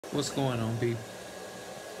What's going on, people?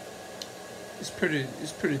 It's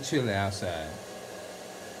pretty chilly outside.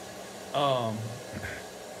 Um,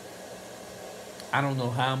 I don't know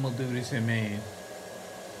how I'm gonna do this here, man,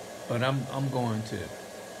 but I'm going to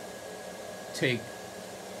take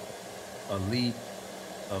a leap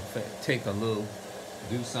of take a little,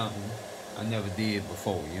 do something I never did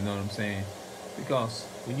before. You know what I'm saying? Because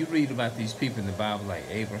when you read about these people in the Bible, like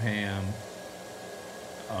Abraham,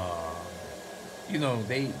 uh,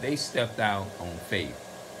 they stepped out on faith.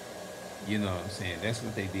 You know what I'm saying? That's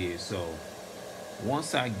what they did. So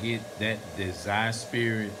once I get that desire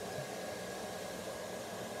spirit,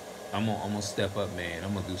 I'm gonna step up, man.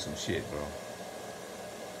 I'm gonna do some shit, bro.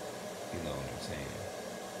 You know what I'm saying?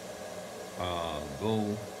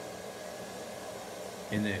 Go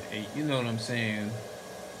in the, you know what I'm saying?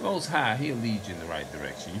 Most High, He'll lead you in the right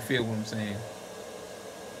direction. You feel what I'm saying?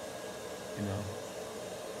 You know,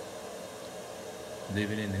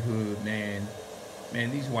 living in the hood, man.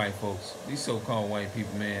 Man, these white folks, these so-called white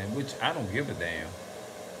people, man, which I don't give a damn.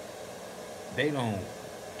 They don't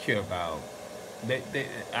care about.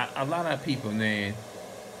 A lot of people, man.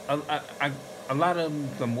 A lot of them,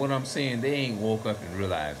 from what I'm saying, they ain't woke up and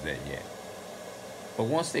realized that yet. But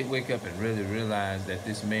once they wake up and really realize that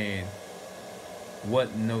this man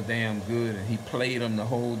wasn't no damn good and he played them the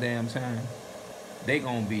whole damn time, they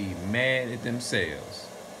gonna be mad at themselves.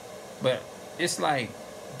 But it's like,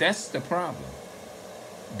 that's the problem.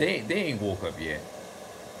 They ain't woke up yet.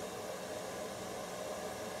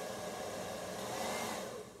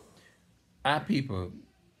 Our people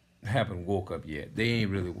haven't woke up yet. They ain't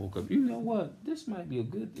really woke up. You know what? This might be a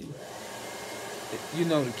good thing. You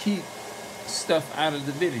know, to keep stuff out of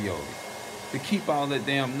the video, to keep all that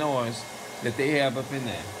damn noise that they have up in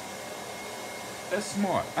there. That's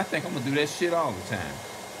smart. I think I'm gonna do that shit all the time,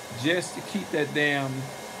 just to keep that damn,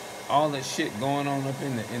 all that shit going on up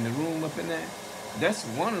in the room up in there. That's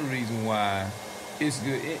one of the reasons why it's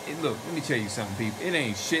good. Look, let me tell you something, people. It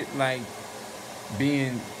ain't shit like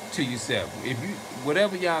being to yourself. If you,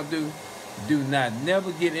 whatever y'all do not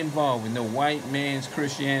never get involved with no white man's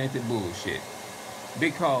Christianity bullshit,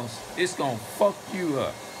 because it's gonna fuck you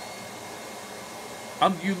up.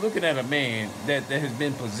 You looking at a man that has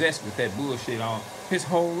been possessed with that bullshit all his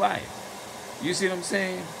whole life. You see what I'm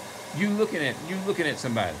saying? You looking at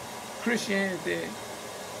somebody. Christianity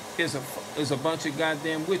is a bunch of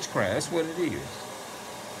goddamn witchcraft. That's what it is.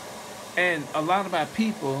 And a lot of our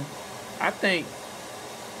people, I think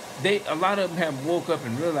a lot of them have woke up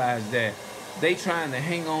and realized that they trying to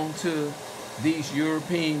hang on to these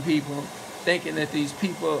European people, thinking that these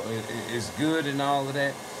people is good and all of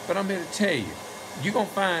that. But I'm here to tell you, you're gonna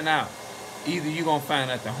find out. Either you're gonna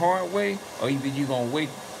find out the hard way, or either you're gonna wake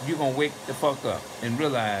the fuck up and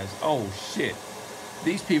realize, oh shit,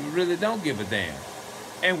 these people really don't give a damn.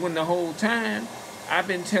 And when the whole time I've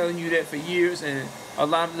been telling you that for years, and a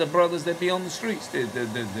lot of the brothers that be on the streets, the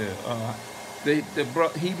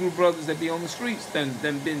Hebrew brothers that be on the streets,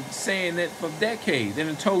 then been saying that for decades. They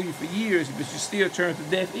done told you for years, but you still turn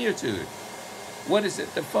a deaf ear to it. What is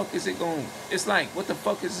it? The fuck is it going? It's like, what the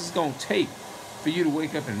fuck is this gonna take for you to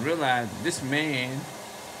wake up and realize this man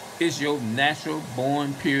is your natural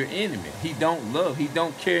born pure enemy? He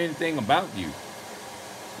don't care anything about you.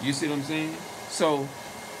 You see what I'm saying? So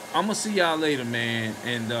I'm gonna see y'all later, man,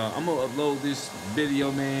 and I'm gonna upload this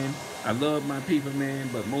video, man. I love my people, man,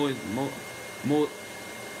 but more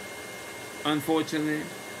unfortunately,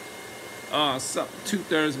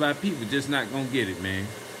 2/3 of my people just not gonna get it, man.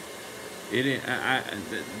 It ain't.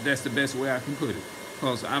 That's the best way I can put it.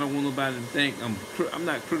 Cause I don't want nobody to think I'm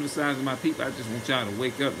not criticizing my people. I just want y'all to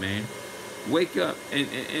wake up, man. Wake up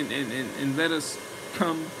and let us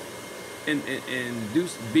come and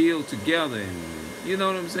build together, and you know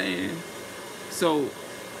what I'm saying. So,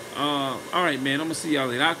 all right, man. I'm gonna see y'all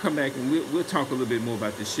later. I'll come back and we'll talk a little bit more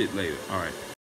about this shit later. All right.